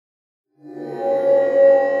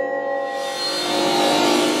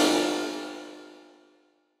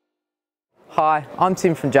Hi, I'm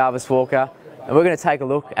Tim from Jarvis Walker, and we're going to take a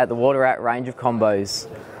look at the water rat range of combos.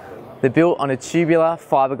 They're built on a tubular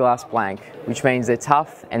fibreglass blank, which means they're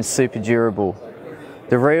tough and super durable.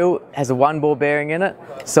 The reel has a 1 ball bearing in it,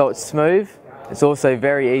 so it's smooth. It's also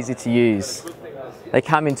very easy to use. They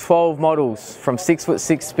come in 12 models from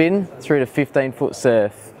 6'6" spin through to 15-foot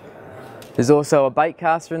surf. There's also a bait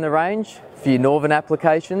caster in the range for your northern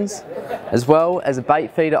applications, as well as a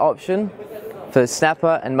bait feeder option for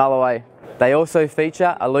snapper and mulloway. They also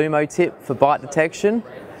feature a Lumo tip for bite detection,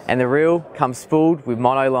 and the reel comes spooled with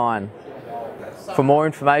mono line. For more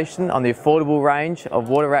information on the affordable range of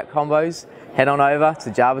water rat combos, head on over to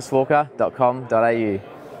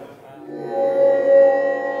jarviswalker.com.au.